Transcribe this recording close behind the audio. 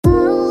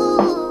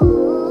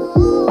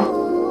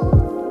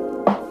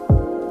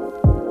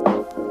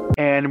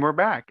And we're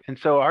back. And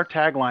so our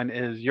tagline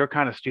is "You're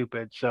kind of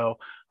stupid." So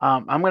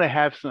I'm gonna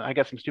have some. I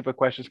got some stupid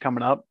questions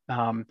coming up.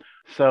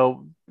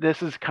 So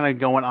this is kind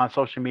of going on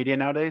social media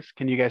nowadays.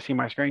 Can you guys see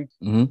my screen?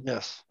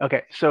 Yes.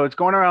 Okay. So it's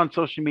going around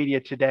social media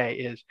today.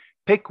 Is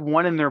pick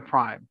one in their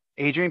prime: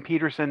 Adrian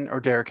Peterson or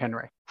Derrick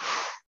Henry.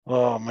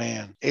 Oh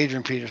man,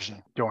 Adrian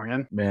Peterson.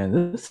 Dorian.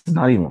 Man, this is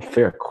not even a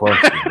fair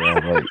question, bro.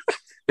 Like,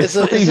 It's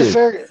not a even.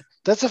 fair.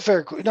 That's a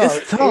fair. No,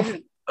 It's tough.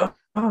 Adrian,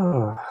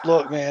 Oh,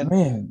 look, man.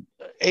 man,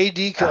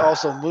 AD could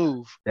also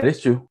move. that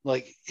is true.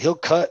 Like he'll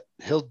cut,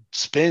 he'll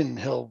spin,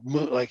 he'll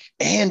move, like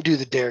and do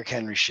the Derrick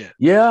Henry shit.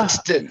 Yeah,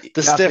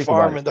 The stiff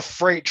arm and the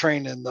freight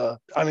train and the.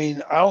 I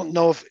mean, I don't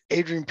know if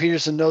Adrian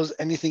Peterson knows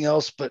anything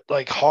else but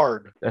like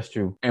hard. That's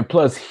true. And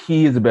plus,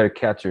 he is a better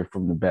catcher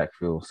from the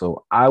backfield.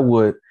 So I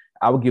would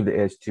give the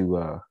edge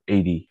to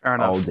AD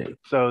all day.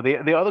 So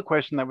the other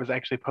question that was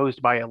actually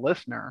posed by a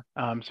listener,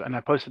 and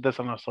I posted this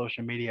on our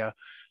social media,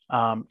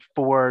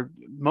 for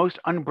most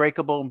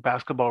unbreakable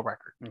basketball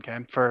record. Okay,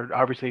 for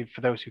obviously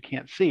for those who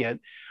can't see it,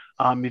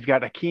 you've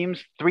got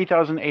Akeem's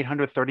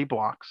 3,830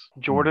 blocks,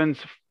 Jordan's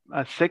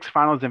 6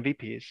 Finals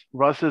MVPs,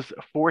 Russ's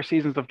 4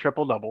 seasons of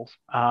triple doubles,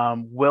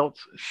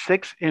 Wilt's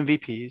 6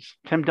 MVPs,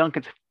 Tim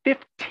Duncan's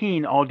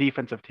 15 all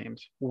defensive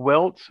teams,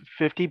 Wilt's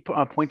 50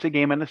 points a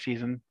game in a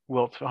season,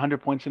 Wilt's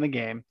 100 points in a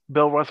game,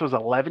 Bill Russell's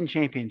 11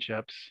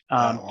 championships,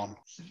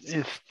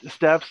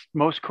 Steph's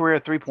most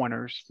career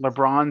 3-pointers,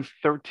 LeBron's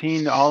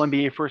 13 all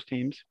NBA first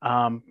teams,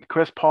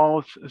 Chris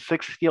Paul's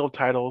 6 steal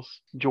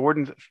titles,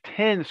 Jordan's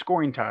 10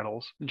 scoring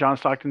titles, John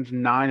Stockton's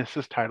 9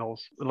 assist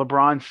titles,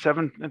 LeBron's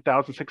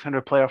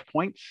 7,600 playoff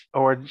points,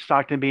 or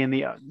Stockton being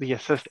the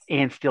assist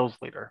and steals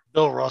leader.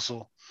 Bill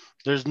Russell.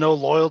 There's no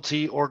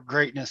loyalty or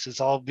greatness.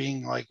 It's all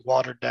being like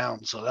watered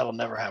down. So that'll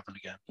never happen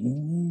again.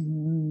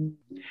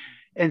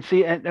 And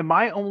see, and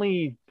my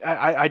only,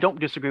 I don't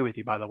disagree with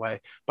you, by the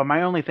way, but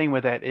my only thing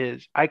with that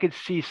is I could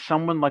see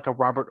someone like a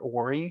Robert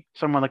Ory,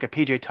 someone like a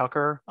PJ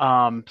Tucker,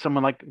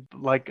 someone like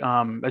a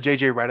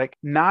JJ Redick,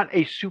 not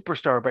a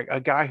superstar, but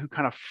a guy who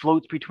kind of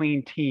floats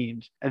between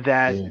teams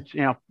that,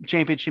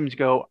 championship teams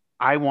go,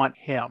 I want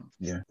him.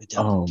 Yeah.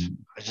 I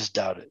just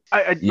doubt it.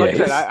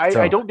 Like I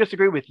said, I don't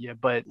disagree with you,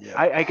 but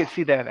I could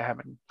see that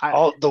happening.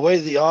 The way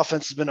the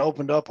offense has been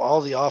opened up,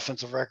 all the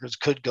offensive records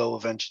could go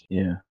eventually.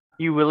 Yeah.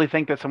 You really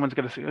think that someone's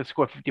going to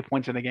score 50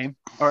 points in a game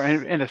or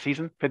in a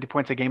season? 50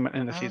 points a game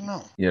in a season? I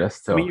don't know. Yeah,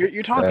 that's tough. I mean,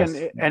 you're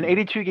talking an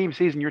 82-game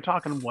season. You're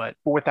talking what,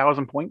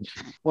 4,000 points?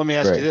 Let me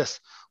ask you this: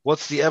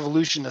 what's the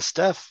evolution of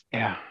Steph?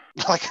 Yeah.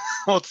 Like,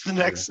 what's the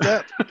next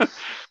step?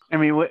 I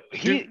mean,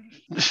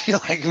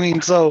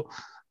 so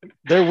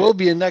there will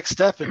be a next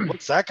step, and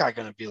what's that guy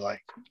going to be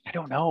like? I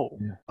don't know.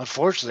 Yeah.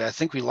 Unfortunately, I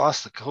think we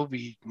lost the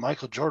Kobe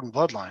Michael Jordan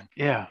bloodline.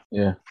 Yeah.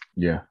 Yeah.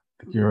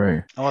 You're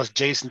right. Unless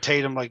Jason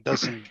Tatum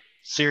does some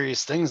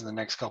serious things in the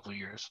next couple of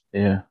years.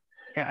 Yeah.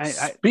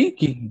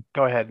 Speaking.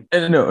 Go ahead.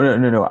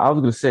 No. I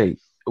was going to say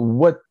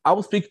I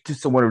was speaking to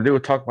someone. They were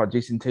talking about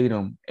Jason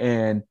Tatum,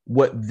 and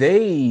what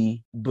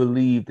they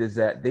believed is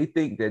that they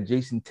think that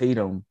Jason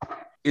Tatum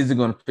isn't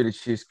going to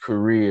finish his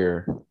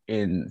career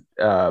in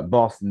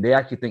Boston. They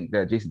actually think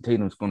that Jason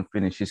Tatum is going to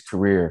finish his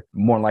career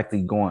more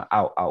likely going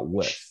out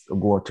west or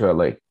going to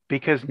LA.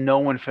 Because no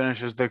one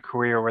finishes their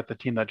career with the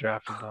team that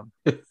drafted them.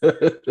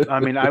 I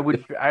mean, I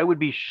would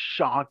be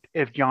shocked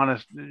if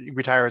Giannis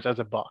retires as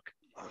a Buck.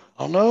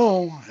 Oh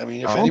no! I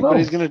mean, if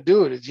anybody's going to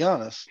do it, it's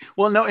Giannis.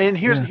 Well, no, and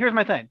here's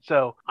my thing.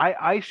 So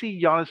I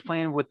see Giannis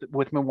playing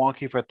with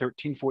Milwaukee for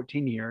 13,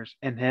 14 years,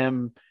 and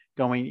him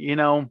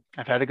going,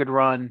 I've had a good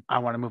run. I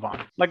want to move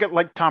on.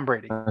 Like Tom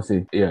Brady. I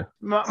see. Yeah.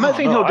 I'm not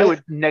saying he'll do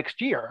it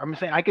next year. I'm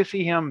saying I could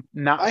see him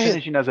not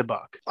finishing as a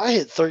Buck. I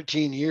hit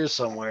 13 years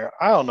somewhere.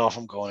 I don't know if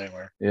I'm going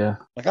anywhere. Yeah.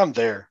 Like I'm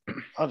there.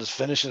 I'll just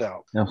finish it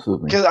out.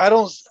 Absolutely. Because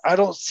I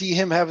don't see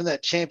him having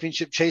that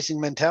championship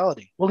chasing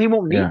mentality. Well, he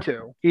won't need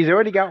to. He's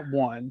already got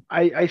one.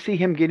 I see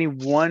him getting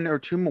 1 or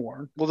 2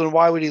 more. Well, then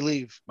why would he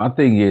leave? My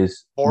thing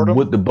is,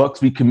 would the Bucks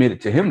be committed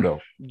to him though?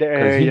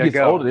 There he you gets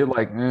go. older, they're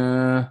like,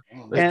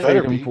 let's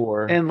trade him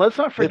for. And let's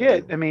not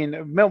forget, I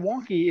mean,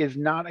 Milwaukee is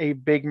not a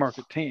big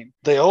market team.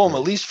 They owe him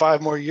at least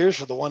 5 more years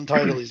for the one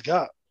title he's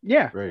got.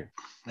 Yeah. Right.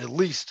 At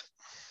least.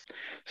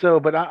 So,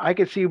 but I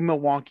could see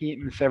Milwaukee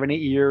in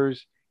 7-8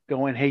 years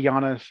going, hey,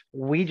 Giannis,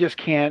 we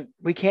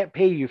can't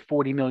pay you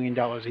 $40 million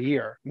a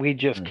year. We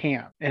just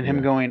can't. And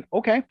him going,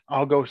 okay,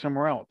 I'll go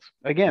somewhere else.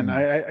 Again,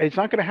 it's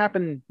not going to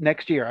happen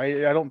next year.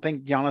 I don't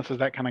think Giannis is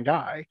that kind of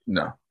guy.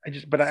 No.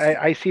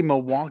 I see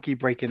Milwaukee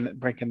breaking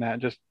that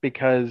just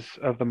because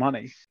of the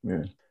money.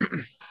 Yeah.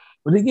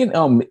 But again,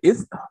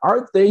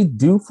 aren't they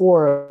due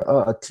for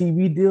a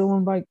TV deal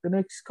in like the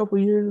next couple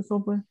of years or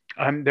something?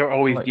 They're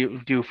always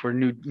due for a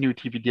new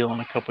TV deal in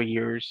a couple of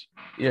years.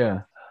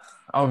 Yeah.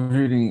 I was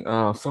reading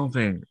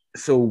something.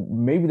 So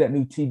maybe that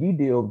new TV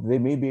deal, they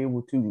may be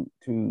able to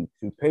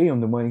pay him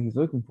the money he's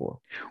looking for.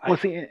 Well,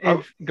 see,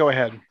 go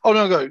ahead. Oh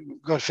no,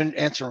 go ahead.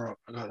 Answer.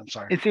 Go ahead, I'm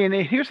sorry. And see, and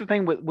here's the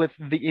thing with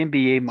the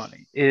NBA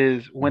money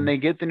is when they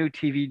get the new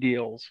TV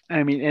deals.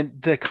 I mean, and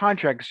the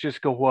contracts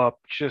just go up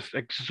just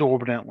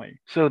exorbitantly.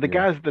 So the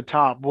guys at the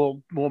top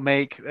will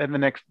make in the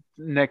next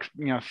next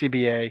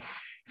CBA,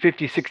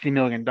 $50-60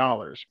 million.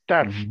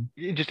 That's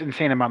just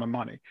insane amount of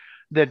money.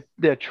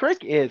 The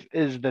trick is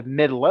the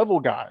mid-level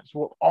guys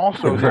will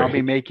also now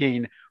be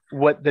making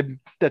what the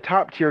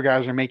top tier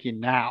guys are making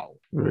now.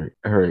 Right.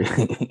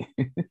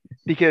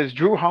 Because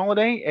Drew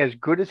Holiday, as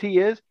good as he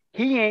is,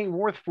 he ain't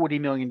worth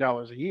 $40 million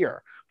a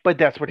year. But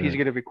that's what he's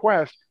going to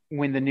request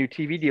when the new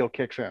TV deal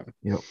kicks in.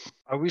 Yep.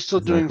 Are we still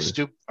doing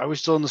stupid? Are we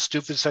still in the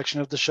stupid section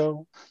of the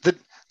show? The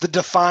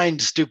defined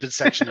stupid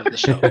section of the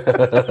show.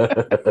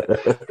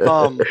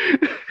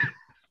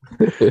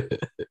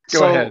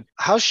 Go ahead.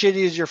 How shitty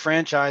is your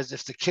franchise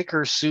if the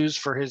kicker sues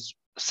for his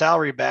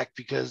salary back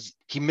because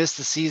he missed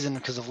the season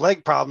because of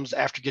leg problems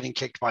after getting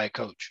kicked by a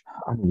coach?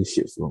 I knew this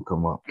shit's gonna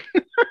come up.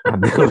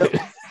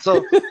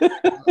 So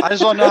I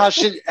just want to know how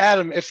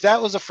Adam, if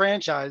that was a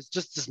franchise,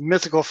 just this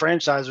mythical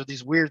franchise where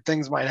these weird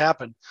things might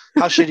happen,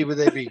 how shitty would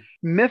they be?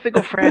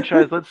 Mythical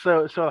franchise.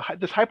 So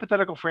this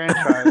hypothetical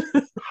franchise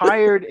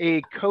hired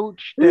a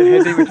coach that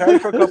had been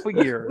retired for a couple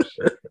of years,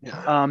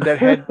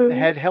 that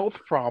had health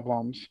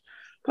problems,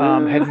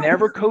 had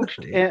never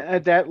coached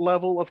at that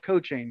level of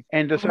coaching,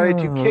 and decided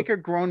to kick a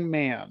grown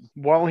man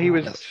while he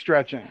was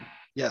stretching.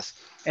 Yes.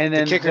 And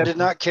then the kicker did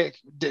not kick.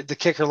 The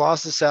kicker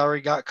lost his salary,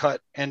 got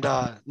cut, and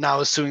now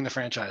is suing the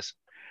franchise.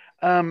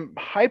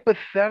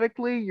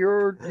 Hypothetically,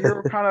 you're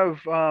kind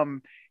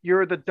of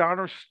you're the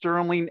Donner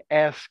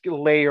Sterling-esque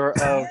layer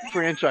of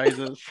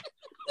franchises.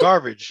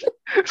 Garbage,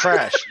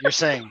 trash. You're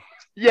saying?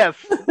 Yes,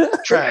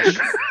 trash.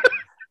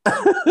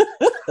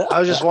 I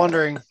was just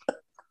wondering.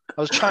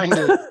 I was trying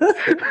to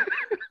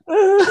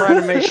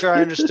make sure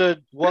I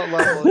understood what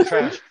level of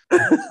trash.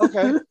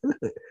 Okay,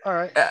 all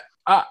right.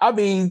 I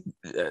mean,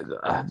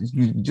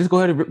 just go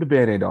ahead and rip the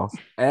Band-Aid off.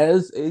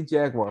 As a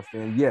Jaguar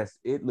fan, yes,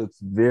 it looks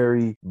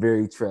very,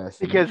 very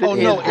trashy. Because it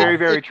is very,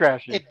 very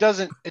trashy. It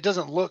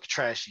doesn't look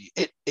trashy.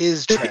 It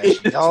is trashy.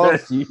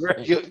 Trashy,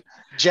 right.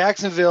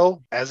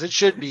 Jacksonville, as it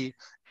should be,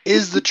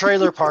 is the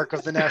trailer park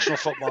of the National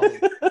Football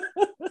League.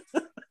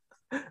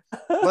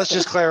 Let's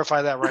just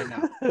clarify that right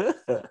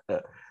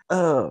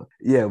now.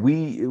 Yeah,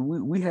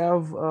 we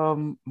have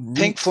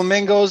pink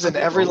flamingos in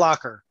every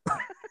locker.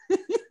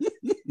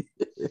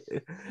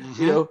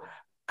 You know,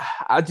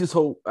 I just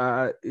hope,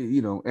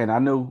 and I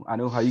know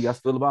how you guys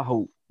feel about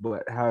hope,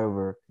 but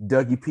however,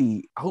 Dougie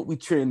P, I hope we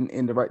trend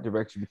in the right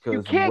direction because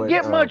you can't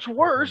get much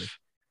worse.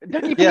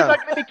 Dougie P's not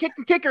going to be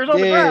kicking kickers on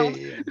the ground.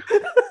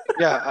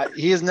 Yeah,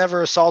 he has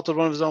never assaulted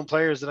one of his own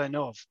players that I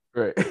know of.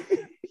 Right.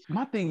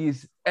 My thing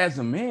is, as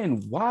a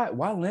man, why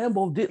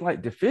Lambeau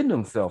didn't defend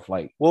himself?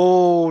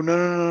 Whoa,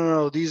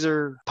 no. These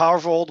are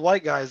powerful old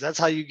white guys. That's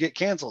how you get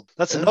canceled.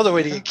 That's another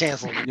way to get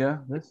canceled. Yeah,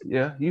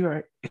 you're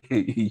right.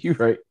 You're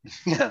right.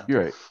 Yeah,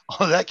 you're right.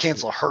 Oh, that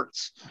cancel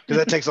hurts because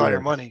that takes all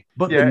your money.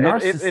 But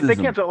if they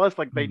cancel us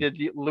like they did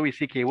Louis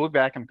C.K., we'll be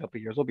back in a couple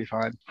of years. We'll be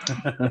fine.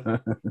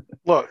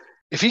 Look,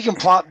 if he can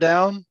plop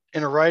down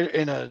in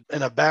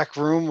a back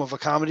room of a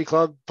comedy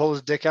club, pull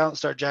his dick out and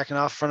start jacking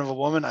off in front of a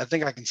woman, I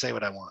think I can say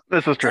what I want.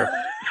 This is true.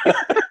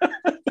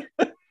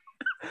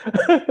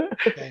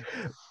 Okay.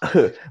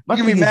 You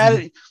can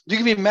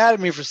be mad at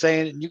me for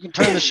saying it, and you can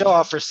turn the show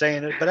off for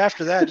saying it, but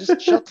after that,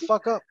 just shut the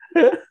fuck up.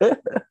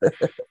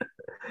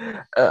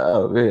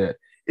 Oh man.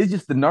 It's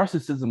just the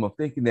narcissism of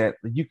thinking that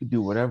you can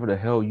do whatever the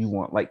hell you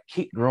want, like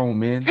kick grown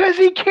men. Because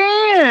he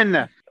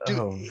can.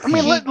 Dude, I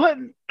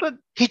mean,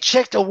 he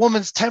checked a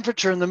woman's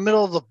temperature in the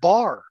middle of the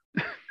bar.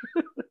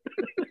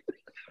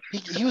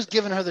 he was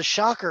giving her the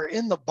shocker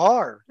in the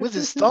bar with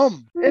his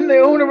thumb. And the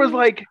owner was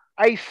like,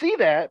 I see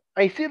that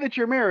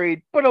you're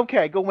married, but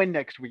okay, go win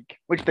next week,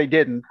 which they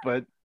didn't,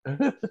 but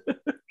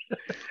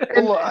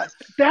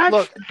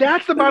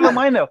that's the bottom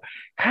line though.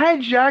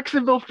 Had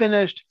Jacksonville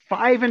finished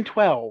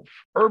 5-12,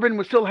 Urban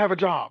would still have a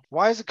job.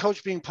 Why is the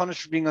coach being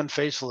punished for being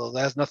unfaithful though?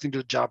 That has nothing to do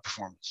with job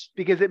performance.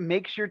 Because it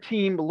makes your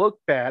team look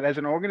bad as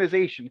an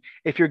organization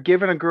if you're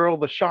giving a girl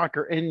the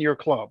shocker in your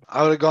club.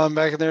 I would have gone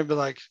back in there and been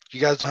like,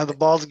 you guys have the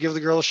balls to give the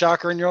girl a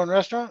shocker in your own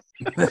restaurant?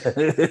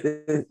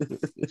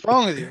 What's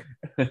wrong with you?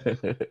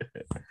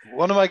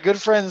 One of my good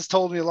friends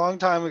told me a long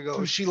time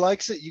ago, if she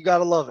likes it, you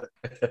gotta love it.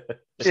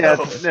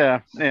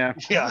 Yeah.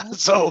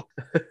 So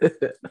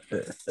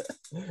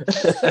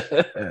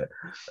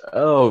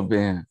oh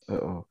man.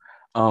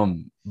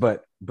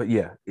 But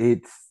yeah,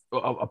 it's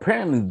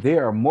apparently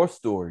there are more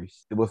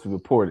stories that was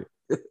reported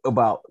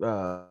about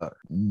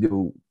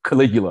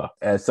Caligula,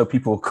 as some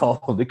people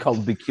call it the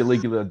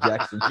Caligula of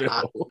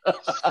Jacksonville.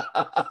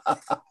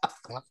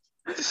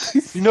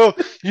 You know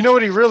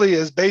what he really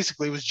is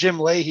basically was Jim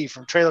Leahy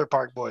from Trailer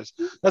Park Boys.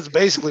 That's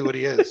basically what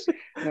he is.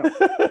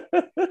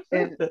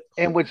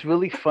 And what's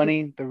really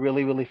funny, the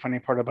really, really funny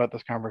part about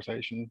this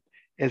conversation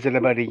is that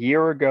about a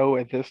year ago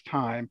at this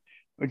time,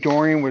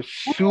 Dorian was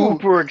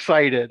super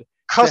excited.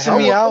 Cussing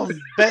me out and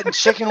betting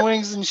chicken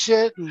wings and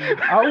shit. And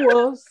I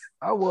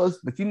was.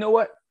 But you know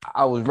what?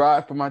 I was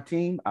riding for my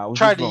team. I was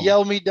tried to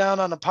yell me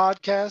down on a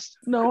podcast.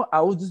 No,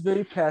 I was just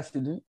very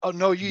passionate. Oh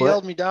no, you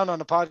yelled me down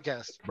on a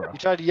podcast. Bro, you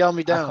tried to yell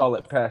me down. I call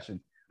it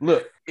passion.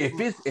 Look, if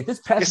it's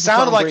passion, it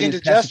sounded like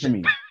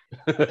indigestion.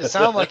 It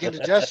sounded like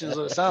indigestion is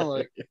what it sounded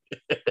like.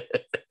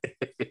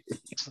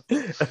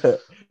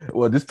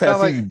 Well, this past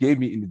Sound season gave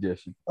me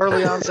indigestion.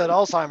 Early onset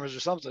Alzheimer's or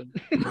something.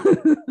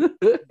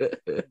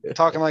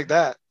 Talking like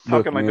that.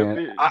 Talking like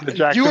man, the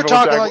Jacksonville You were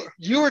talking Jaguars. like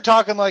you were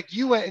talking like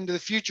you went into the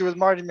future with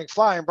Marty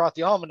McFly and brought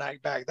the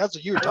almanac back. That's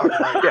what you were talking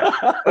about.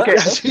 Yeah. Okay.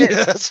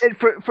 Yes. And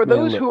for Man,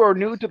 those look. who are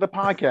new to the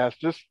podcast,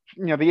 just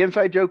the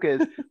inside joke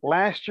is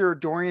last year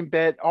Dorian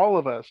bet all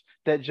of us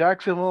that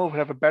Jacksonville would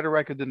have a better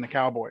record than the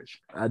Cowboys.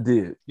 I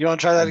did. You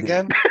want to try that I did.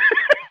 again?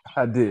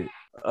 I did.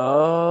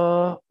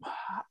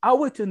 I'll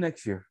wait till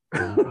next year. See,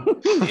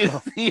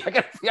 I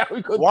gotta see how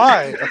we go.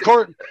 Why?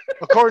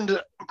 According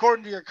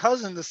to your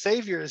cousin, the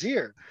savior is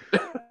here.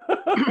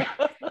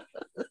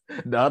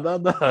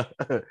 No.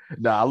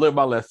 I learned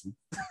my lesson.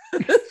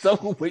 So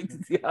we'll wait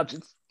to see how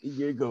this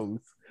year goes.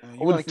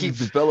 You want to keep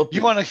developing.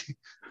 You want to?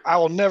 I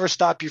will never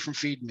stop you from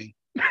feeding me.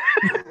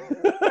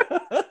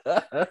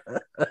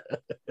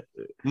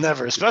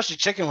 Never, especially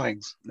chicken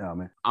wings. No,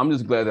 man. I'm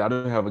just glad that I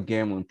don't have a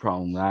gambling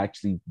problem. I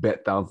actually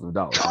bet thousands of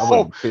dollars. I Oh,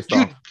 wasn't pissed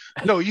off.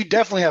 No, you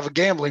definitely have a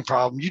gambling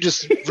problem. You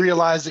just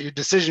realize that your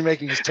decision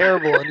making is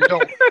terrible and you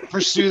don't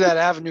pursue that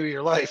avenue of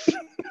your life.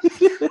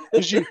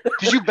 Because you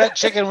bet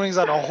chicken wings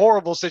on a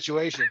horrible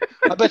situation.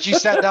 I bet you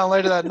sat down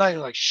later that night and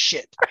you're like,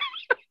 shit.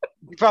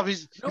 You probably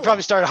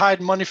started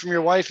hiding money from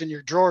your wife in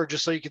your drawer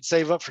just so you could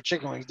save up for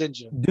chicken wings, didn't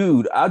you?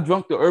 Dude, I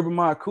drunk the Urban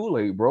Meyer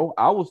Kool-Aid, bro.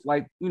 I was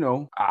like,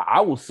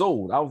 I was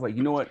sold. I was like,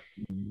 you know what?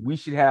 We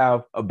should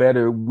have a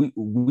better,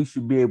 we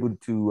should be able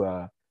to, you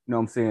know what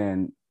I'm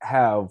saying,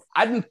 I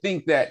didn't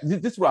think that,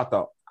 this is what I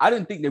thought. I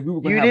didn't think that we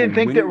were going to have You didn't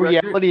think that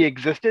record. reality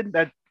existed?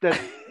 That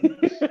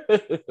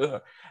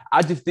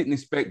I just didn't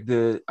expect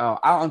I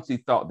honestly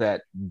thought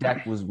that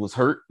Dak was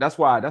hurt. That's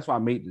why I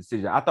made the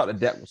decision. I thought that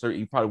Dak was hurt.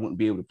 He probably wouldn't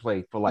be able to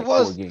play for like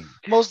 4 games.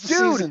 Most of the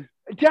Dude, season.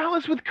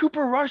 Dallas with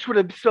Cooper Rush would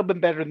have still been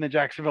better than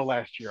Jacksonville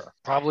last year.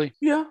 Probably.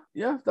 Yeah,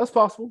 that's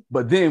possible.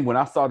 But then when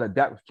I saw that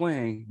Dak was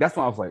playing, that's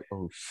when I was like,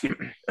 oh shit,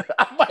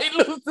 I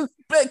might lose this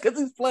bet because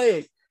he's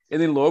playing.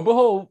 And then lo and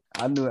behold,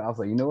 I knew it. I was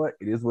like, you know what?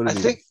 It is what it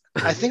is.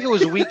 I think it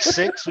was week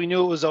 6. We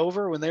knew it was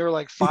over when they were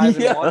like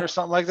 5-1 or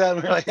something like that.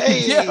 And we were like,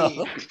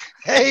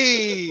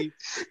 hey.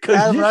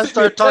 Because when I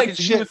started talking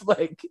shit. Was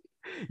like,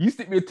 you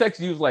sent me a text.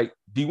 And you was like,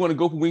 do you want to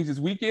go for wings this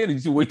weekend? Or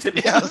did you wait till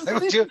I was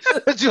like, what you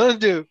want to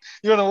do?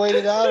 You want to wait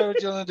it out or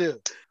what you want to do?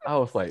 I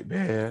was like,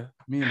 man,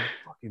 me and my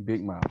fucking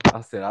big mouth.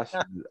 I said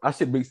I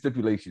should make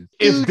stipulations.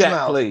 Huge if that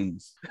mouth.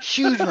 plays.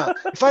 Huge mouth.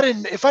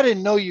 If I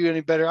didn't know you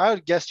any better, I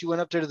would guess you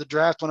went up there to the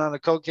draft, went on a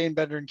cocaine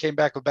bender, and came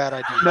back with bad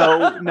ideas.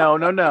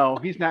 No.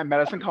 He's not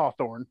Madison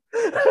Cawthorn.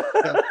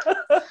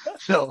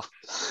 No.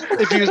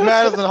 If he was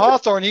Madison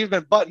Hawthorne, he'd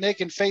been butt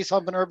naked, face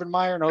humping Urban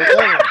Meyer in a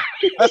hotel room.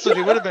 That's what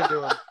he would have been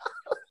doing.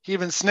 He'd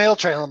been snail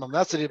trailing them.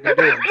 That's what he'd been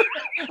doing.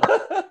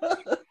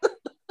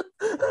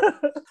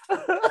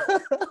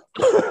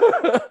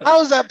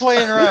 How's that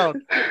playing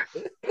around?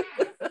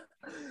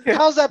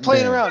 How's that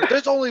playing around?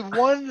 There's only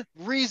one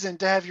reason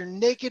to have your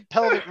naked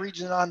pelvic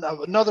region on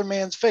another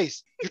man's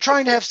face. You're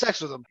trying to have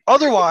sex with him.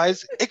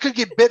 Otherwise, it could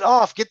get bit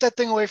off. Get that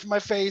thing away from my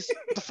face.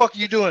 What the fuck are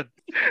you doing?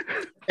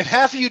 And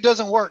half of you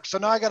doesn't work, so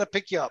now I got to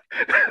pick you up.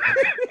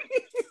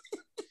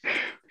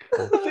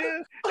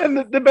 And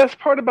the best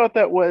part about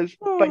that was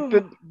like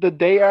the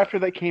day after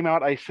that came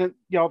out, I sent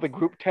y'all the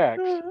group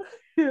text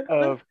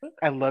of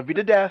I love you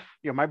to death.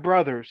 You're my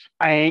brothers.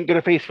 I ain't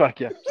gonna face fuck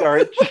you.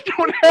 Sorry, it just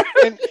don't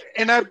happen.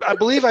 And I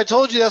believe I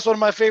told you that's one of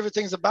my favorite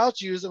things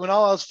about you is that when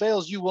all else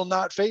fails, you will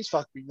not face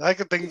fuck me. I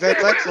could think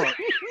that's excellent.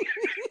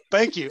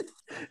 Thank you.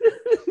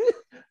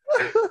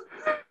 I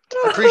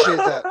appreciate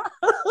that.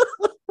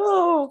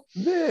 Oh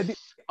man.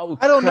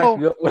 I don't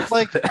know.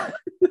 Like,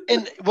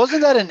 and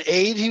wasn't that an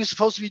aide? He was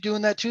supposed to be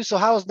doing that too. So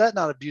how is that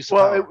not abusive?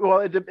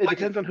 It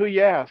depends on who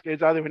you ask.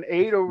 It's either an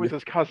aide or with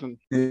his cousin.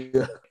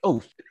 Yeah.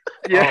 Oh.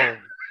 Yeah.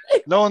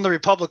 Knowing the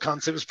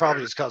Republicans, it was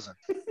probably his cousin.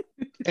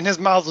 And his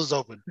mouth was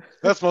open.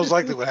 That's most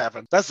likely what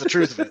happened. That's the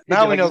truth of it.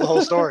 Now we know the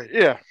whole story.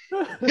 Yeah.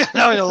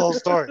 Now we know the whole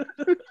story.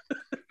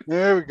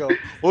 There we go. I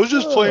was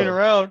just playing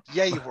around.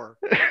 Yeah, you were.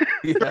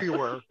 Yeah, you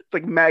were. It's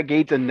like Matt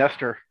Gates and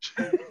Nestor.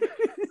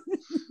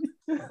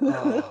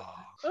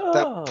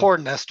 That poor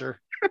Nestor.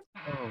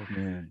 Oh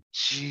man.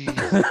 Jeez.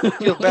 I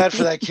feel bad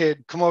for that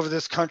kid. Come over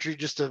this country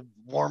just to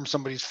warm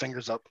somebody's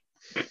fingers up.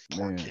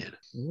 Poor kid.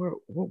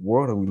 What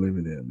world are we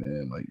living in,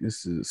 man? Like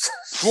this is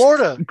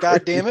Florida.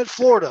 God damn it,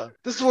 Florida.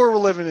 This is where we're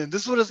living in.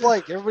 This is what it's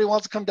like. Everybody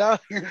wants to come down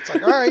here. It's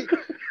like, all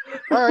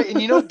right.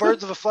 And you know,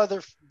 birds of a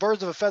feather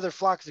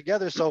flock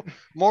together. So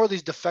more of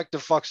these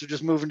defective fucks are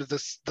just moving to the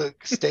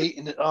state.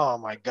 And oh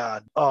my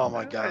god.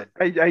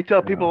 I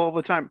tell people all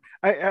the time,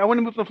 I want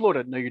to move to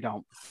Florida. No, you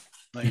don't.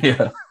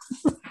 Yeah.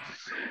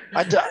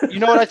 You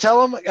know what I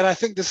tell them, and I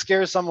think this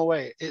scares some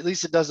away. At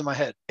least it does in my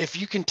head. If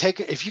you can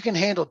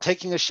handle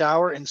taking a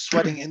shower and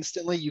sweating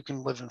instantly, you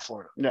can live in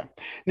Florida. Yeah.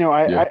 No,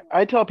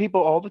 I tell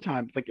people all the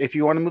time, like if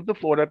you want to move to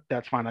Florida,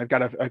 that's fine. I've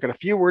got a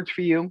few words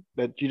for you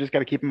that you just got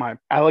to keep in mind.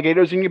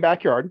 Alligators in your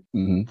backyard.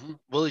 Mm-hmm.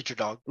 We'll eat your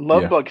dog.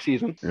 Love bug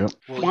season. Yep.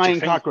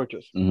 Flying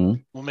cockroaches.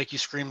 Mm-hmm. We'll make you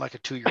scream like a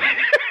 2-year-old.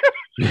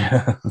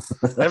 Yeah.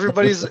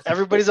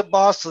 Everybody's a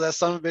boss, so that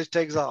son of a bitch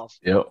takes off.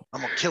 Yep.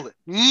 I'm gonna kill it.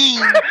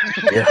 Yeah.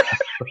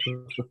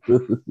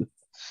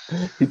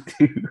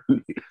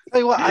 Tell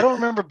you what, I don't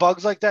remember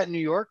bugs like that in New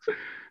York.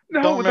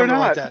 No, Don't they're remember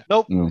like not. that.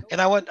 Nope. No.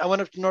 And I went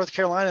up to North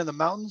Carolina in the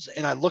mountains,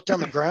 and I looked on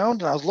the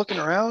ground, and I was looking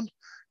around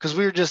because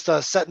we were just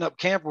setting up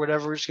camp or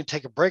whatever. We are just gonna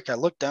take a break. I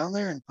looked down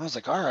there, and I was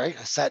like, all right.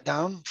 I sat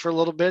down for a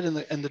little bit in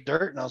the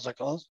dirt, and I was like,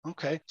 oh,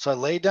 okay. So I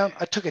laid down.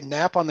 I took a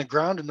nap on the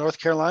ground in North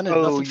Carolina, and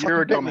Oh, nothing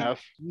you're fucking a bit me. dumbass.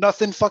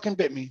 Nothing fucking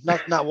bit me.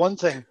 Not one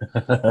thing.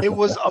 It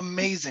was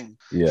amazing.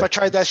 Yeah. If I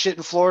tried that shit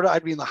in Florida,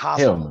 I'd be in the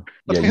hospital. Hell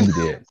no. Yeah, you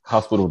dead.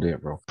 Hospital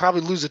dead, bro.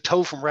 Probably lose a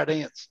toe from red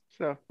ants.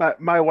 So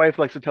my wife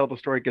likes to tell the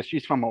story because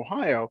she's from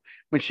Ohio.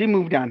 When she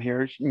moved down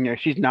here,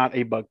 she's not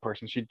a bug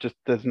person. She just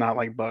does not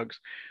like bugs.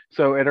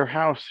 So at her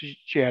house,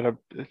 she had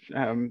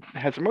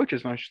had some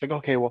roaches, and she's like,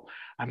 "Okay, well,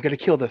 I'm gonna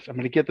kill this. I'm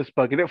gonna get this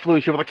bug." And it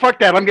flew. She was like, "Fuck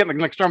that! I'm getting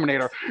an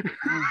exterminator."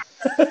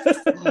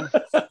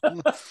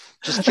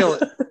 Just kill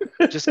it.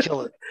 Just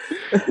kill it.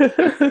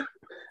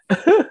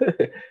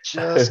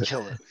 Just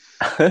kill it.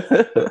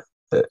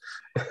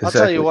 I'll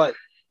tell you what.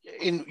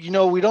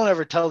 We don't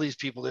ever tell these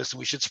people this, and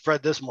we should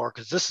spread this more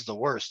because this is the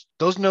worst.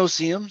 Those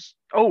no-see-ums.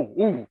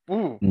 Oh,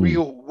 ooh. Where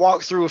you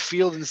walk through a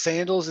field in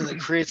sandals and it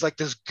creates like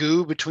this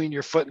goo between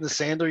your foot and the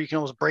sandal. You can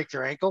almost break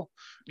your ankle.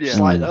 Yeah.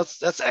 Slide.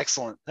 That's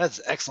excellent. That's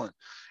excellent.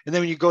 And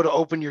then when you go to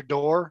open your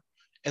door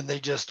and they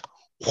just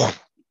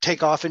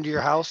take off into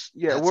your house.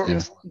 Yeah,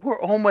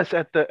 we're almost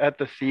at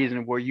the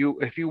season where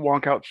if you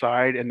walk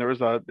outside and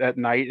there's at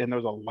night and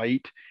there's a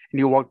light and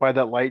you walk by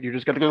that light, you're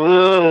just gonna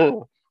go,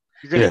 ugh.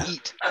 You're gonna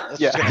eat. That's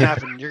what's gonna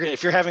happen.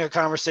 If you're having a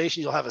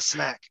conversation, you'll have a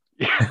snack.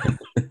 I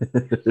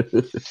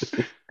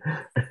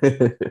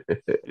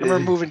remember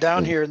moving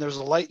down here and there's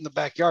a light in the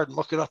backyard and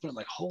looking up and I'm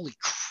like, holy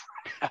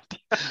crap,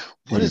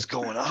 what is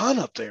going on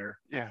up there?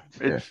 Yeah,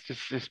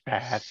 it's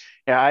bad.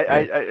 Yeah,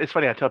 it's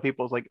funny. I tell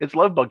people it's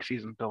love bug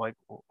season. They're like,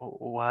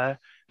 what?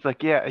 It's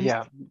like,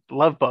 yeah,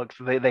 love bugs.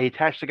 They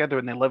attach together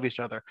and they love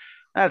each other.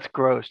 That's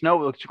gross. No,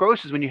 what's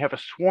gross is when you have a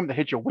swarm that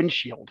hits your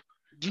windshield.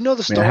 Do you know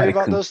the story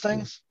about those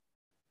things?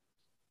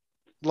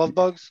 Love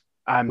bugs?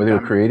 Where they were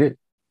created?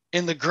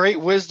 In the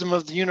great wisdom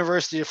of the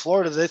University of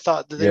Florida, they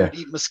thought that they would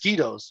eat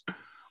mosquitoes.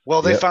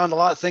 Well, they found a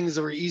lot of things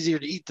that were easier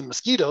to eat than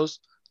mosquitoes,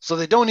 so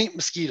they don't eat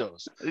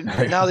mosquitoes.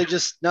 Now they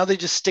just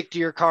stick to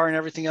your car and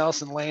everything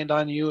else and land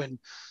on you and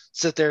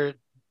sit there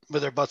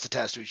with their butts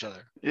attached to each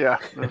other. Yeah.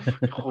 You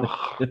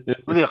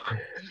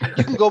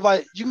can go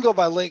by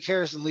Lake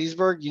Harris and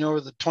Leesburg,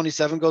 where the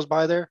 27 goes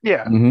by there.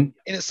 Yeah. Mm-hmm.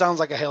 And it sounds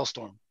like a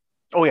hailstorm.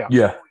 Oh yeah.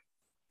 Yeah.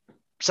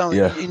 Sounds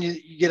like, and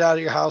you get out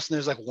of your house and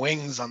there's like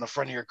wings on the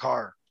front of your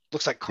car.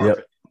 Looks like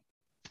carpet.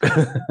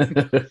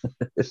 Yep.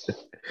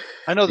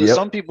 I know that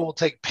some people will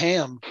take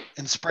Pam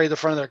and spray the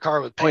front of their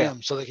car with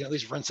Pam so they can at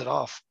least rinse it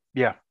off.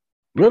 Yeah.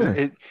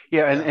 Really?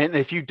 And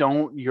if you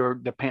don't,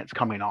 the pant's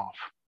coming off.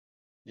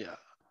 Yeah.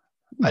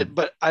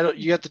 But I don't.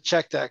 You have to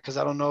check that because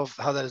I don't know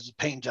how that is with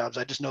paint jobs.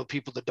 I just know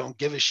people that don't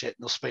give a shit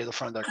and they'll spray the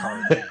front of their car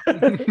with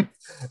Pam.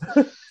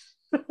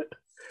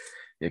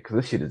 Yeah, because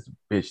this shit is a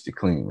bitch to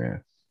clean,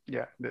 man.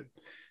 Yeah.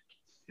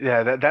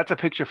 That's a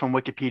picture from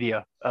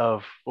Wikipedia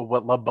of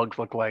what love bugs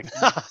look like.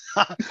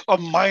 A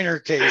minor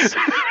case.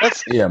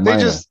 That's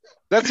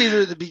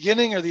either the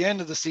beginning or the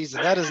end of the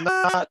season. That is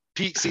not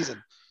peak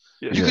season.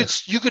 Yeah.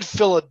 You could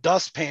fill a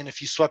dustpan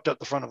if you swept up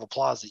the front of a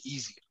plaza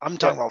easy. I'm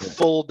talking about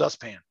full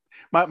dustpan.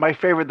 My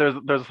favorite,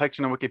 there's a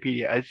section on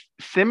Wikipedia. It's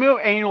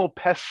semi-annual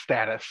pest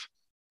status.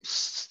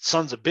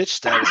 Sons of bitch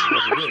status.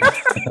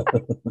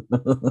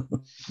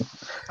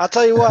 I'll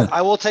tell you what,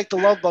 I will take the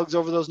love bugs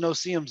over those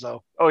no-see-ums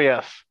though. Oh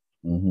yes.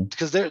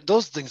 Because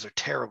those things are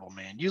terrible,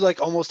 man. You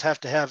almost have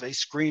to have a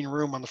screen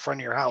room on the front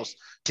of your house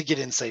to get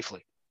in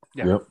safely.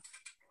 Yeah.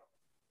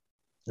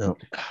 Yep.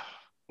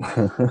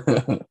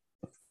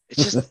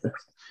 It's just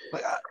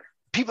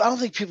people. I don't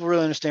think people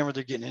really understand what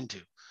they're getting into.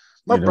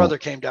 My brother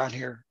came down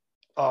here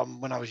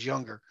when I was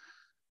younger,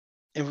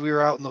 and we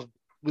were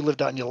we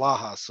lived out in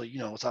Yalaha, so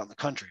it's out in the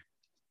country.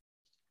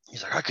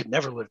 He's like, I could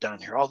never live down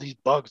here. All these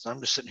bugs. And I'm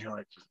just sitting here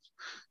like,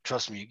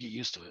 trust me, you get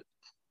used to it.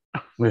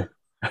 Yeah.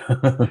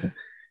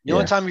 The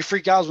only time you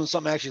freak out is when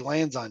something actually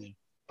lands on you.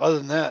 Other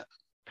than that,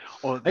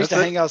 I used to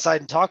hang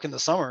outside and talk in the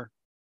summer,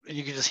 and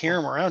you could just hear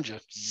them around you.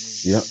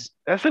 Yep.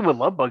 That's it with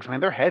love bugs, man.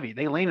 They're heavy.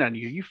 They land on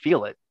you. You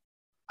feel it.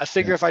 I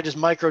figure if I just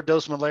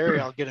microdose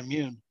malaria, I'll get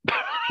immune.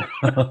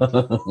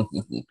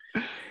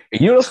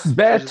 And you know what's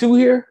bad too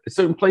here? In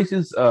certain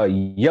places,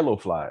 yellow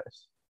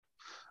flies.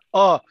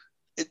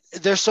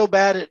 They're so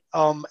bad at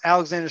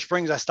Alexander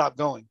Springs, I stopped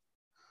going.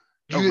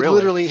 You really?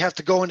 Literally have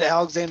to go into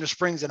Alexander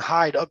Springs and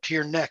hide up to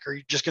your neck, or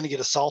you're just going to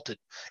get assaulted.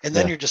 And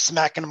then you're just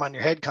smacking them on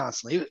your head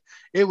constantly.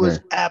 It was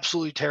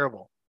absolutely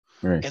terrible.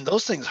 Right. And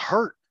those things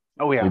hurt.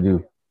 Oh, yeah. They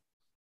do.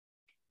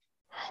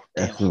 Oh,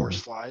 damn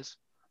horse flies.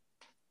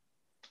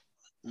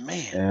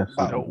 Man.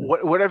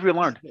 What have you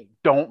learned?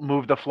 Don't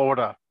move to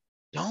Florida.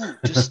 Don't.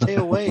 Just stay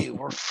away.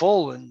 We're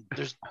full and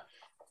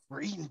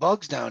we're eating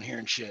bugs down here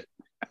and shit.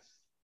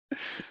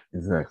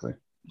 Exactly.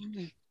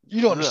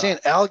 You don't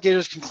understand.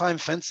 Alligators can climb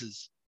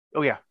fences.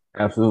 Oh, yeah.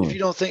 Absolutely.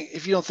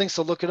 If you don't think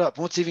so, look it up.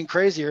 What's even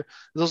crazier,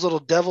 those little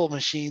devil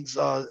machines,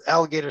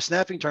 alligator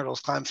snapping turtles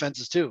climb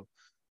fences too.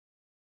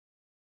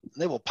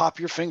 They will pop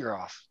your finger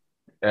off.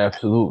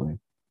 Absolutely.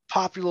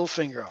 Pop your little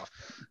finger off.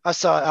 I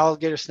saw an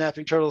alligator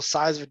snapping turtle the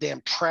size of a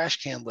damn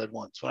trash can lid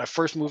once when I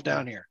first moved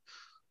down here.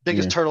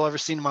 Biggest turtle I've ever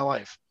seen in my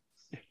life.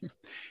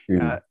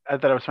 I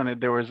thought it was funny.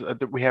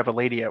 We have a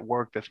lady at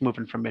work that's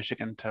moving from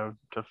Michigan to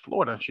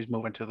Florida. She's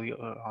moving to the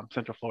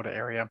Central Florida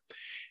area,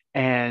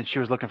 and she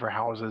was looking for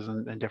houses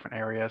in different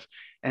areas.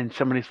 And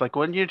somebody's like,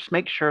 "Well, you just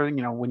make sure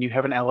when you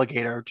have an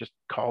alligator, just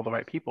call the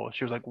right people."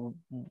 She was like,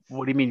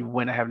 "What do you mean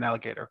when I have an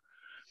alligator?"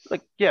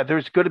 Like, yeah,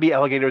 there's going to be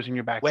alligators in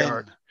your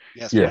backyard. When?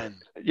 Yes, Yeah.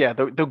 when. Yeah,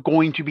 they're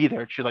going to be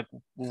there. She's like,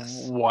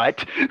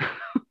 what?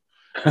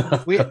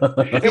 It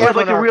was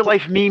like a real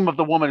life meme of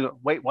the woman.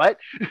 Wait, what?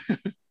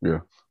 Yeah.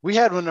 We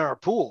had one in our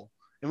pool,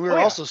 and we were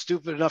also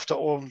stupid enough to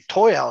own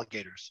toy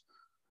alligators.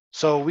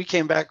 So we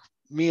came back,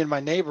 me and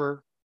my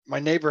neighbor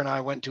and I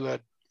went to a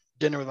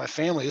dinner with my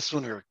family. This is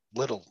when we were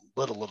little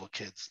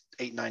kids,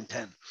 8, 9,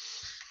 10.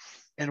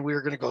 And we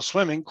were going to go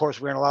swimming. Of course,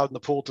 we weren't allowed in the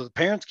pool till the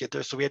parents get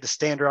there. So we had to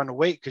stand around and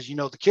wait because,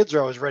 the kids are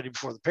always ready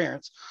before the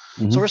parents.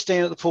 Mm-hmm. So we're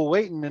standing at the pool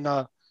waiting.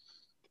 And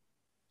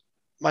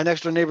my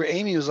next door neighbor,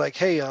 Amy, was like,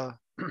 "Hey,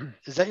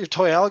 is that your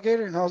toy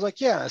alligator?" And I was like,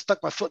 "Yeah." I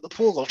stuck my foot in the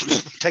pool,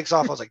 takes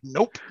off. I was like,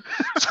 "Nope."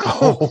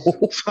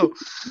 So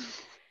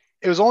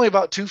it was only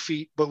about 2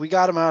 feet, but we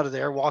got him out of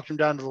there, walked him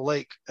down to the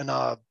lake.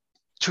 And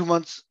 2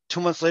 months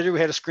later,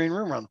 we had a screen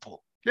room around the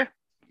pool. Yeah.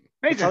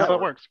 Amazing how that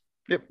works.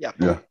 Yep.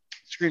 Yeah.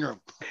 Screen room.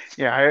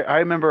 Yeah, I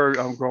remember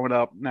growing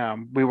up.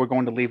 We were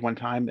going to leave one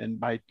time, and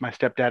my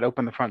stepdad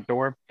opened the front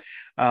door,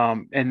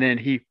 and then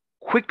he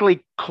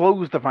quickly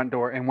closed the front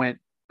door and went,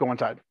 "Go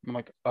inside." I'm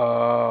like,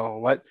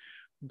 what?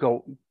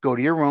 Go to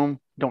your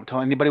room. Don't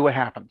tell anybody what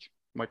happens.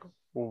 I'm like,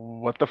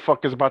 what the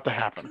fuck is about to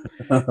happen?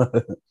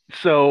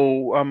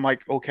 So I'm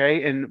like,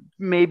 okay. And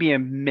maybe a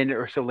minute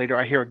or so later,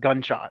 I hear a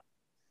gunshot.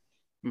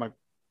 I'm like,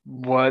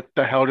 what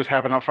the hell just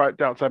happened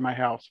outside my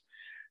house?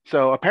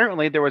 So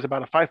apparently there was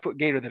about a 5-foot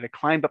gator that had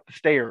climbed up the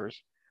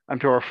stairs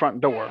onto our front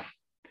door.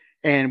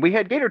 And we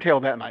had gator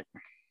tail that night.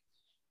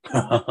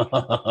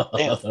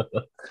 Damn.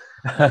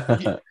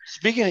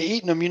 Speaking of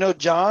eating them,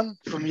 John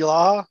from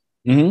Yalaha?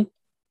 Mm-hmm.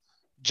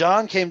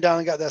 John came down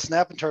and got that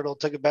snapping turtle,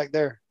 took it back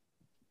there.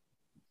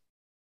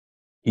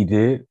 He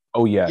did?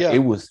 Oh, yeah. It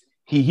was,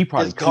 he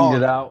probably cleaned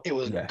it out. It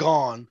was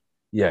gone.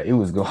 Yeah, it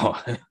was gone.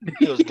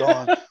 It was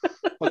gone.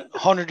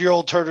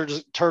 100-year-old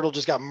turtle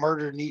just got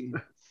murdered and eaten.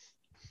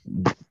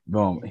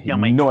 Knowing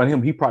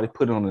him, he probably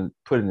put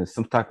it in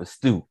some type of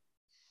stew.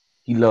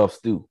 He loves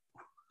stew.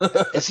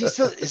 Is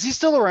he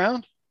still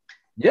around?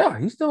 Yeah,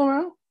 he's still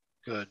around.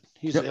 Good.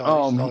 He's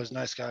always a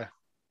nice guy.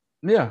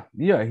 Yeah,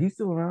 he's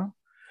still around.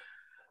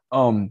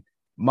 One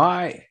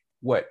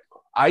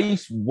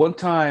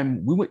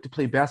time we went to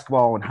play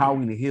basketball in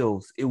Howling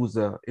Hills. It was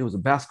a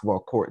basketball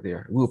court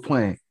there. We were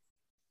playing,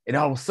 and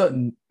all of a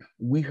sudden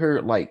we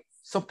heard like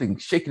something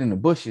shaking in the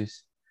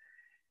bushes.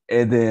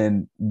 And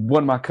then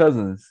one of my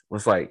cousins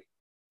was like,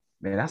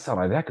 "Man, that sounds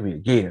like that could be a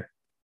gator."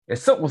 And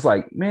something was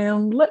like,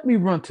 "Man, let me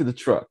run to the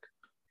truck."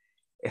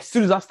 As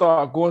soon as I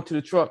started going to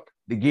the truck,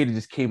 the gator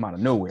just came out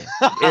of nowhere.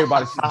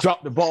 Everybody just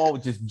dropped the ball,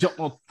 just jumped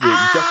on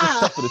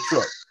top of the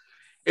truck.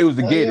 It was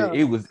a gator.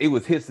 Yeah. It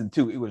was hissing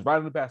too. It was right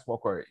on the basketball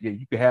court. Yeah,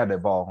 you could have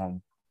that ball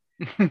home.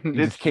 It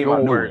just came out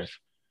of nowhere.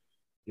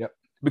 Yep.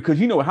 Because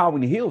how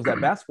in the hills, that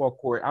basketball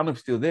court, I don't know if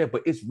it's still there,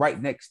 but it's right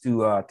next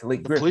to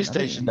Lake Griffin. Police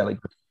station.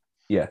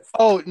 Yeah.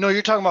 Oh, no,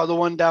 you're talking about the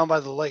one down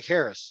by the Lake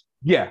Harris.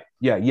 Yeah.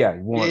 Lake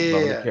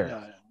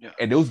Harris. Yeah.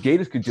 And those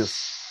gators could just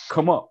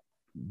come up.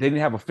 They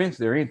didn't have a fence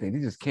there or anything. They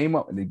just came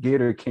up, and the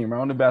gator came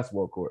around the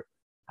basketball court.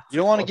 You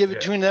don't want to get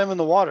between them and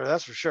the water,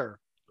 that's for sure.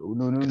 Oh,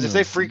 no. Because if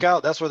they freak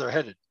out, that's where they're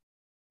headed.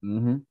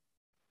 Mm-hmm.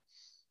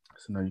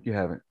 So, no, you can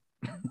have it.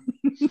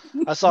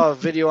 I saw a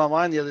video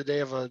online the other day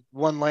of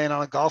one laying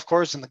on a golf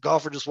course, and the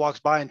golfer just walks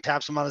by and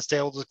taps him on his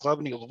tail with his club,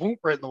 and he goes whoop,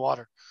 right in the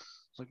water.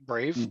 It's like,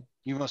 brave.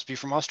 You must be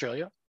from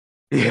Australia.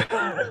 Yeah.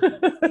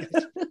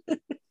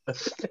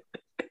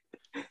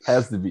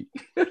 Has to be.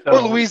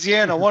 Or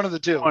Louisiana, one of the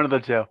two. One of the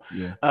two.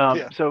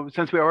 Yeah. So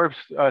since we are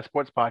a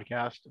sports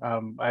podcast,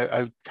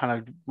 I kind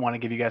of want to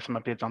give you guys some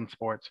updates on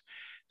sports.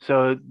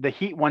 So the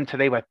Heat won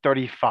today by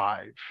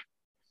 35.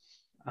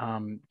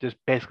 Just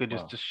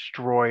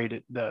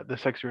destroyed the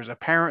Sixers.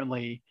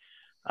 Apparently,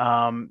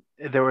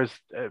 there was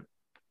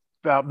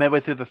about midway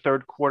through the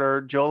third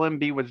quarter, Joel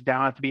Embiid was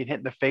down after being hit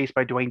in the face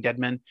by Dwayne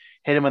Dedman,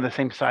 hit him on the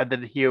same side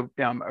that he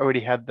already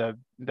had the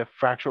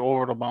fracture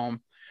orbital bone.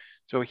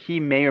 So he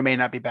may or may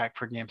not be back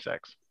for Game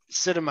 6.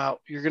 Sit him out.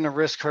 You're going to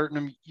risk hurting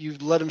him.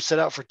 You've let him sit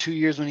out for 2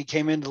 years when he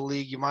came into the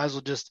league. You might as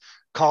well just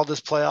call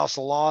this playoffs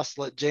a loss,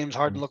 let James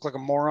Harden look like a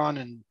moron,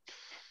 and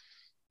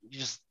you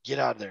just get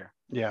out of there.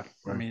 Yeah.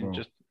 I mean,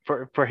 just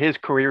for his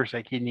career's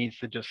sake, he needs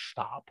to just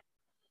stop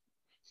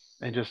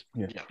and just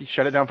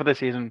shut it down for the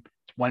season.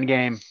 It's one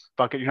game.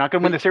 Fuck it. You're not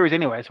going to win the series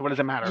anyway, so what does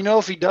it matter?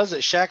 If he does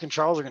it, Shaq and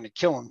Charles are going to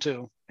kill him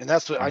too. And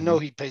that's what I know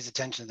he pays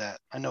attention to that.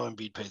 I know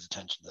Embiid pays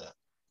attention to that.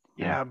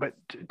 Yeah, but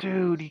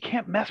dude, you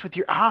can't mess with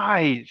your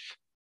eyes.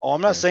 Oh,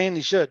 I'm not saying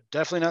he should.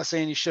 Definitely not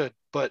saying he should.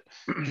 But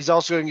he's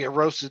also going to get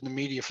roasted in the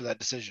media for that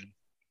decision.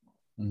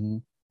 Mm-hmm.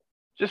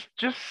 Just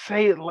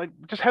say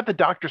just have the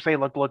doctor say,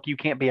 look, you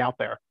can't be out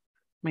there.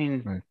 I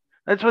mean,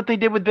 that's what they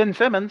did with Ben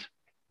Simmons.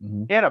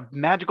 Mm-hmm. He had a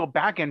magical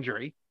back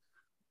injury.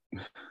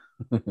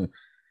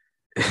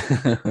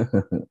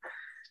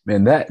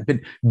 Man, but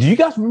do you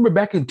guys remember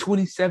back in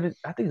 27?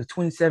 I think it was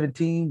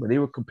 2017, where they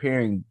were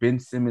comparing Ben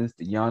Simmons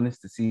to Giannis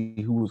to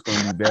see who was going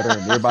to be better,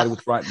 and everybody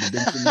was riding the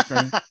Ben Simmons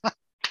train.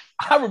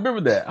 I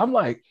remember that. I'm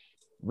like,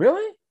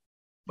 really?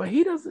 But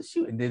he doesn't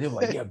shoot. And then they were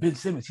like, yeah, Ben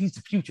Simmons, he's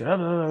the future.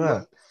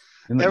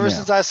 Ever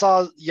since I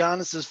saw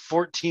Giannis's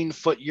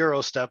 14-foot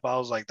Euro step, I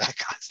was like, that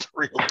guy's the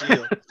real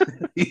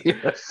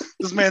deal.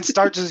 This man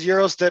starts his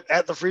Euro step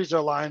at the free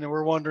throw line, and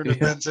we're wondering if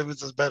Ben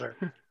Simmons is better.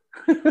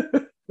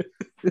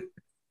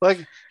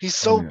 Like, he's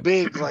so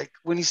big. Like,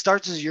 when he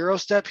starts his Euro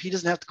step, he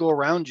doesn't have to go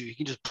around you. He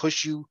can just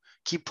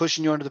keep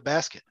pushing you under the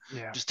basket.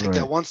 Yeah. Just take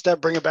that one step,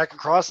 bring it back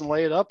across, and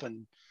lay it up,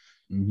 and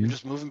you're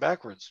just moving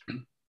backwards.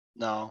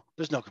 No,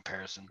 there's no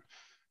comparison.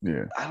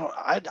 Yeah.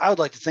 I would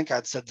like to think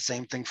I'd said the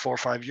same thing 4 or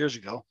 5 years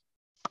ago.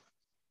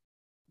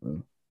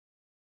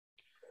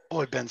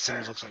 Boy, Ben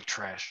Simmons looks like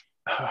trash.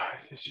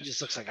 He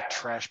just looks like a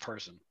trash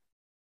person.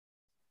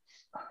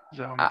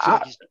 So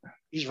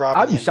he's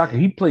robbing. I'd be shocked if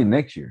he played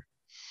next year.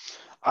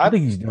 I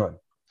think he's done.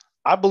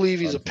 I believe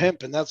he's a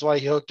pimp, and that's why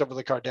he hooked up with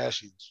the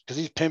Kardashians, because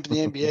he's pimping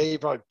the NBA. He's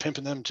probably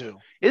pimping them too.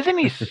 Isn't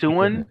he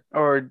suing,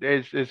 or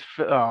is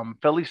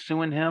Philly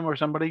suing him or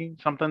something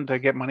to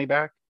get money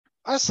back?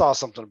 I saw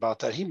something about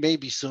that. He may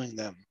be suing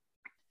them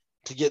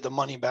to get the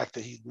money back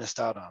that he missed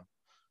out on.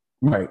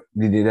 Right.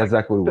 That's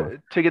exactly what it was.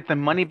 To get the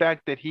money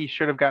back that he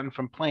should have gotten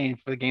from playing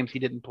for the games he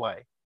didn't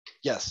play.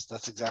 Yes,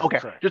 that's exactly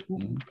correct. Just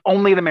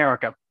only in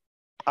America.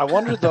 I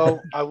wonder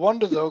though,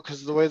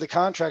 because of the way the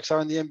contracts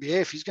are in the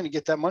NBA, if he's going to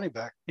get that money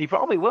back. He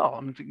probably will. I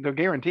mean, they're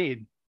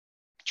guaranteed.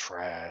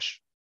 Trash.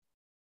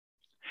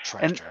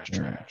 And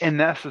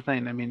that's the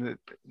thing. I mean,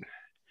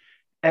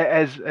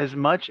 as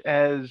much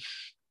as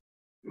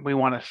we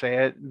want to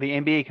say it, the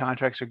NBA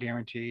contracts are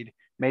guaranteed.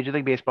 Major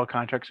League Baseball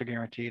contracts are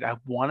guaranteed. I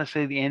want to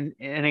say the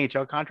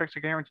NHL contracts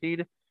are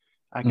guaranteed.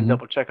 I can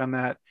double check on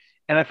that.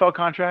 NFL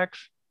contracts,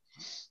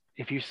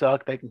 if you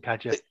suck, they can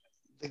cut you.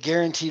 The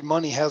guaranteed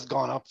money has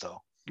gone up,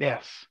 though.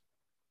 Yes.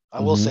 I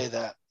will say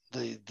that.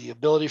 The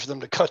ability for them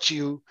to cut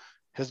you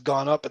has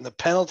gone up, and the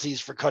penalties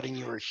for cutting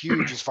you are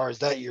huge as far as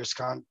that year's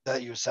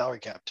salary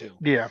cap, too.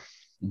 Yeah.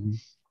 Mm-hmm.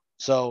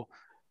 So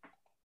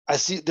I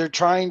see they're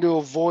trying to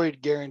avoid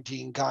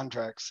guaranteeing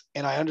contracts,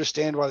 and I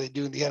understand why they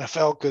do in the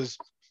NFL, because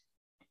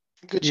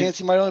good chance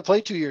he might only play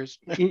 2 years.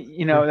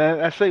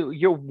 I say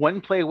you're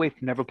one play away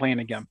from never playing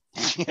again.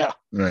 Yeah.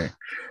 Right.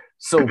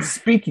 So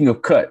speaking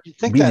of cut,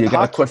 BJ, I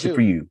got a question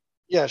for you.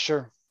 Yeah,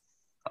 sure.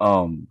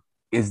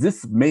 Is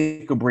this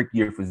make or break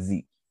year for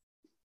Zeke?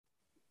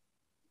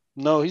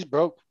 No, he's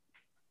broke.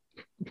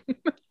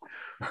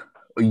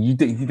 You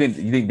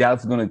think Dallas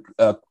is going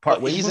to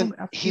part ways?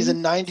 He's a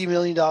 $90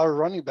 million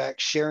running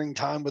back sharing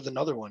time with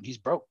another one. He's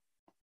broke.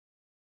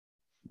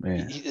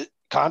 Man,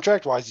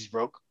 contract wise, he's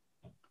broke.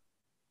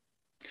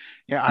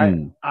 Yeah,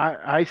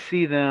 I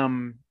see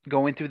them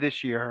going through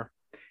this year,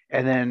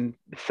 and then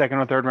second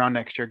or third round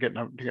next year getting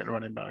a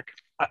running back.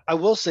 I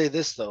will say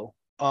this though,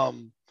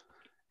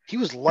 he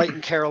was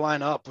lighting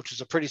Carolina up, which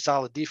was a pretty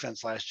solid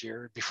defense last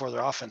year before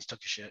their offense took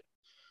a shit.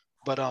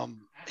 But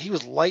he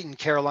was lighting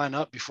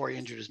Carolina up before he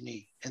injured his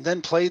knee, and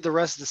then played the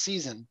rest of the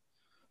season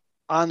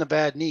on the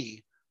bad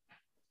knee.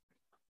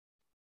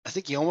 I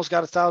think he almost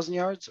got 1,000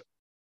 yards,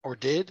 or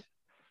did,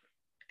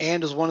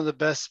 and is one of the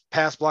best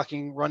pass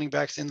blocking running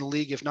backs in the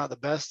league, if not the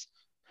best.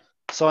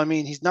 So, I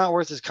mean, he's not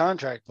worth his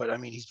contract, but I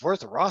mean, he's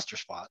worth a roster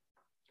spot.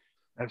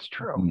 That's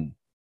true.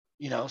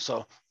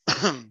 So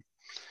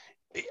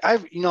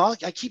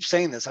I keep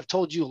saying this. I've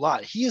told you a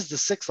lot. He is the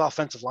 6th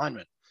offensive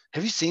lineman.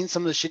 Have you seen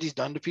some of the shit he's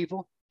done to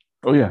people?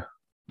 Oh yeah.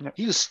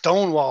 He was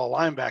stonewall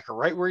linebacker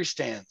right where he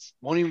stands.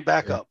 Won't even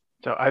back up.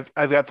 So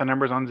I've got the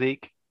numbers on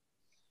Zeke.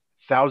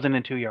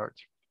 1,002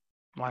 yards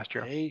last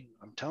year. Hey,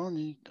 I'm telling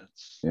you,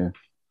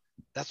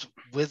 that's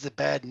with the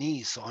bad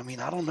knee. So I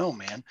mean, I don't know,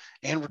 man.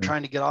 And we're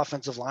trying to get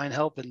offensive line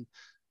help, and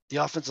the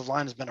offensive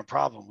line has been a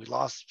problem. We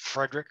lost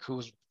Frederick, who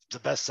was the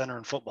best center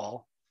in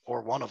football,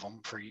 or one of them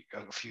for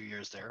a few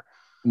years there.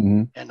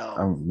 Mm-hmm. And I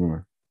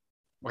remember.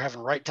 We're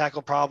having right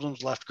tackle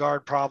problems, left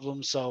guard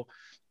problems. So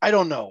I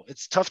don't know.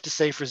 It's tough to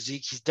say for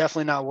Zeke. He's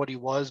definitely not what he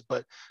was,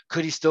 but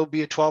could he still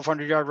be a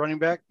 1,200-yard running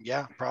back?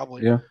 Yeah,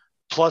 probably. Yeah.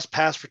 Plus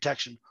pass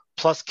protection,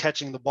 plus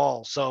catching the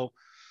ball. So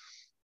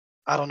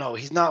I don't know.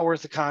 He's not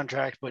worth the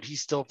contract, but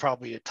he's still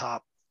probably a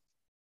top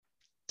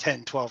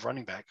 10, 12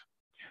 running back.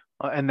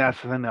 And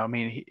that's the thing, though. I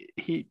mean,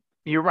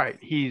 you're right.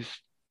 He's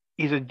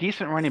a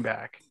decent running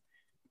back,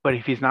 but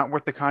if he's not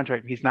worth the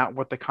contract, he's not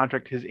worth the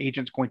contract his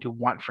agent's going to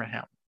want for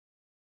him.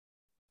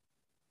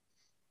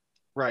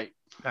 Right.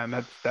 And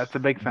that's a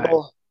big thing.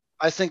 Well,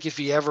 I think if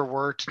he ever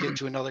were to get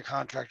to another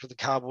contract with the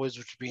Cowboys,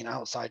 which would be an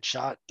outside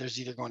shot, there's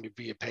either going to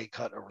be a pay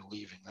cut or we're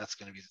leaving. That's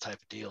going to be the type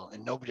of deal.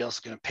 And nobody else is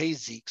going to pay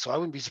Zeke. So I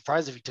wouldn't be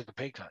surprised if he took a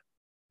pay cut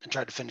and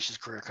tried to finish his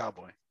career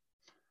Cowboy.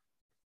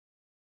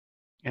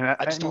 And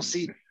I just don't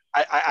see.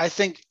 I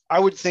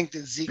would think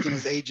that Zeke and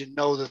his agent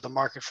know that the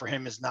market for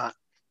him is not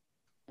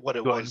what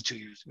it was 2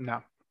 years ago.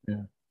 No.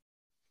 Yeah.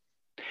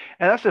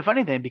 And that's the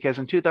funny thing, because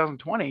in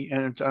 2020,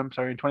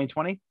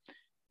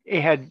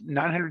 it had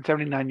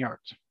 979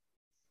 yards.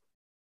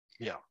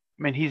 Yeah. I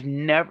mean, he's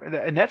never,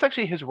 and that's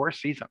actually his worst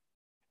season.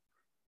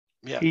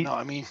 Yeah.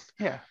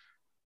 Yeah.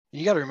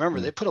 You got to remember,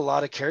 they put a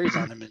lot of carries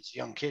on him as a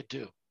young kid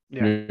too.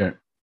 Yeah.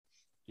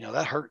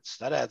 That hurts.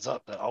 That adds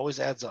up. That always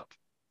adds up.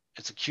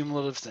 It's a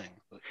cumulative thing.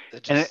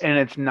 And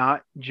it's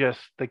not just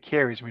the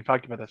carries. We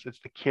talked about this. It's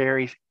the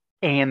carries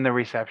and the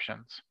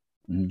receptions.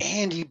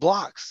 And he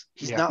blocks.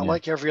 He's not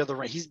like every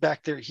other. He's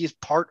back there. He's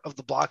part of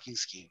the blocking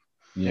scheme.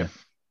 Yeah.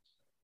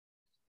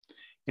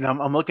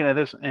 I'm looking at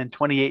this in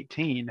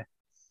 2018.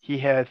 He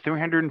had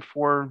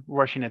 304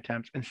 rushing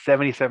attempts and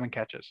 77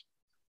 catches.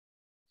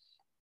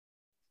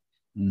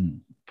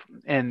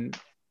 And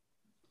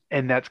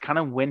that's kind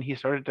of when he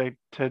started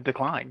to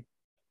decline.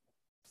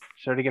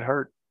 Started to get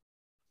hurt.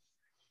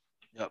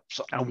 Yep.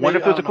 So I wonder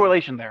if there's a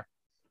correlation there.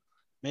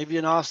 Maybe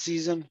an off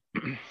season.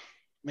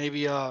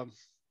 Maybe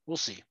we'll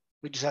see.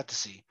 We just have to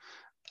see.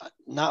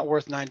 Not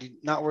worth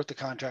the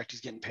contract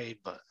he's getting paid,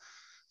 but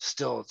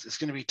still, it's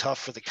going to be tough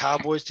for the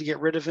Cowboys to get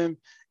rid of him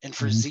and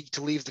for Zeke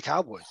to leave the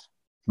Cowboys.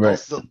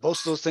 Right. Both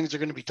of those things are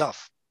going to be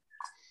tough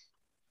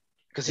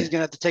because he's going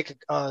to have to take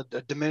a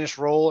diminished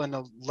role and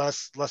a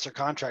lesser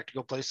contract to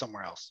go play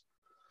somewhere else.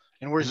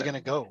 And where's he going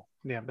to go?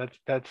 Yeah,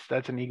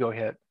 that's an ego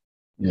hit.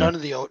 Yeah.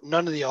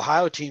 None of the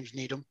Ohio teams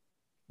need him.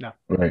 No.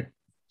 Right.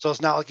 So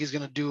it's not like he's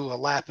going to do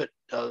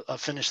a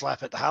finish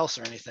lap at the house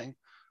or anything.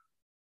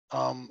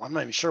 I'm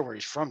not even sure where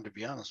he's from, to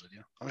be honest with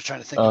you. I'm just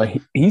trying to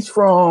think. He's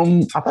from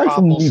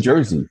New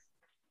Jersey.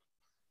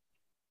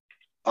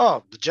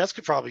 Oh, the Jets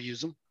could probably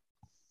use him.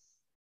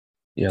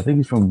 Yeah, I think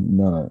he's from.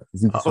 What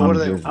are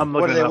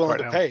they willing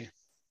to pay?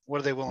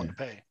 What are they willing to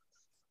pay?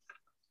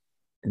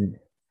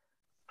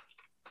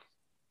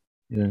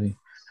 Yeah.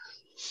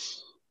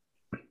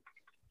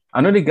 I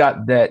know they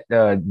got that.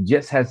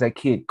 Jets has that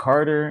kid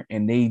Carter,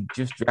 and they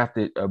just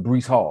drafted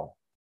Breece Hall.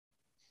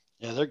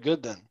 Yeah, they're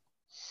good then.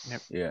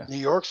 Yep. Yeah. New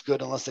York's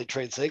good unless they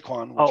trade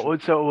Saquon.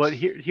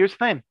 Here's the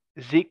thing.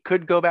 Zeke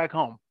could go back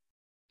home.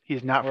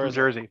 He's not from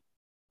Jersey.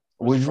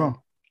 Where's he from?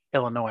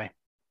 Illinois.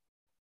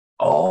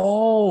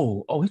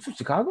 Oh, he's from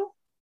Chicago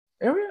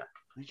area?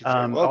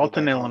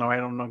 Alton, Illinois. I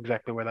don't know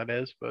exactly where that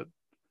is, but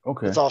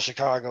okay. It's all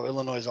Chicago.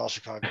 Illinois is all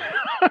Chicago.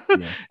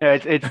 Yeah,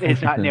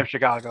 it's not near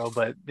Chicago,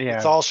 but yeah.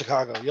 It's all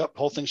Chicago. Yep,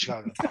 whole thing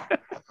Chicago.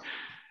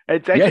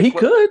 He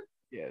could.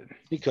 Yeah,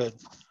 he could.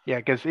 Yeah,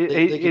 because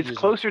it's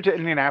closer to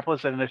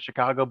Indianapolis than it is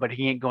Chicago, but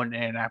he ain't going to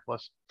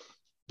Indianapolis.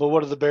 But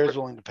what are the Bears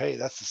willing to pay?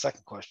 That's the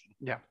second question.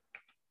 Yeah.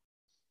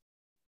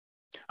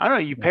 I don't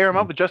know. You pair him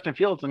up with Justin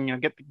Fields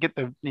and get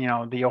the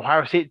the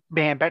Ohio State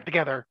band back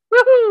together.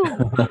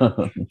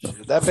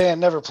 Woohoo! That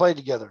band never played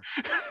together.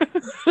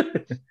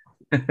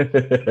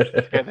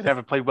 They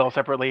never played well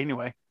separately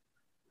anyway.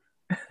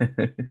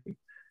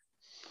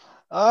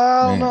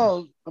 I don't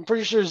know. I'm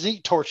pretty sure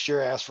Zeke torched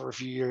your ass for a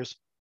few years.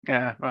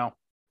 Yeah, well.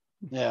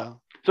 Yeah.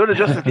 So did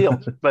Justin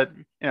Fields, but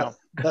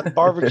that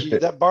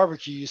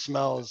barbecue you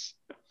smell is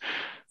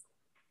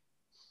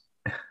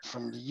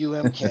from the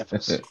UM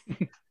campus.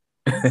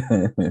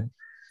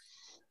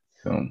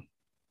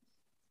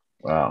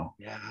 Wow.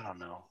 Yeah, I don't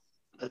know.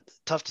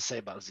 It's tough to say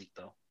about Zeke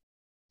though.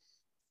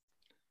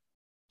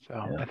 So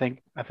yeah. I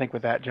think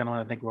with that,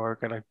 gentlemen, I think we're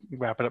gonna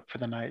wrap it up for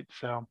the night.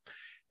 So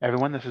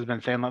everyone, this has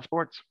been Sandlot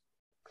Sports.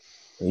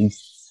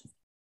 Peace.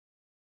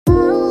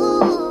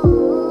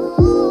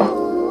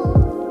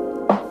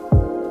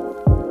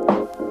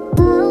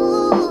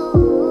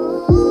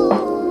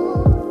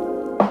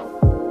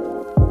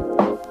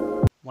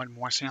 Want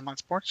more Sandlot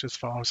Sports? Just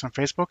follow us on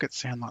Facebook at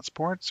Sandlot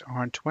Sports or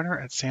on Twitter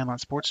at Sandlot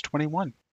Sports 21.